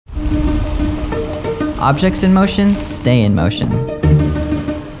Objects in motion stay in motion.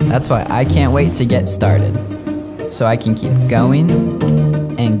 That's why I can't wait to get started, so I can keep going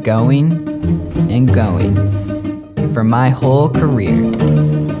and going and going for my whole career.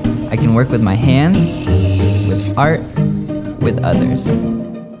 I can work with my hands, with art, with others.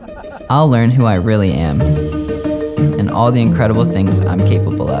 I'll learn who I really am and all the incredible things I'm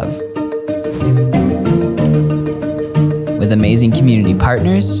capable of. With amazing community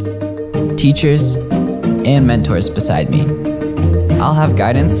partners, teachers, and mentors beside me, I'll have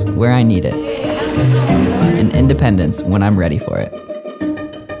guidance where I need it and independence when I'm ready for it.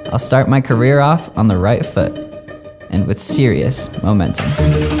 I'll start my career off on the right foot and with serious momentum.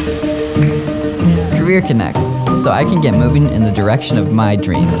 Career Connect, so I can get moving in the direction of my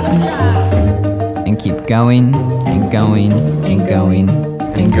dreams and keep going and going and going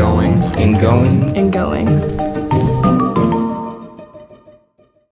and going and going and going.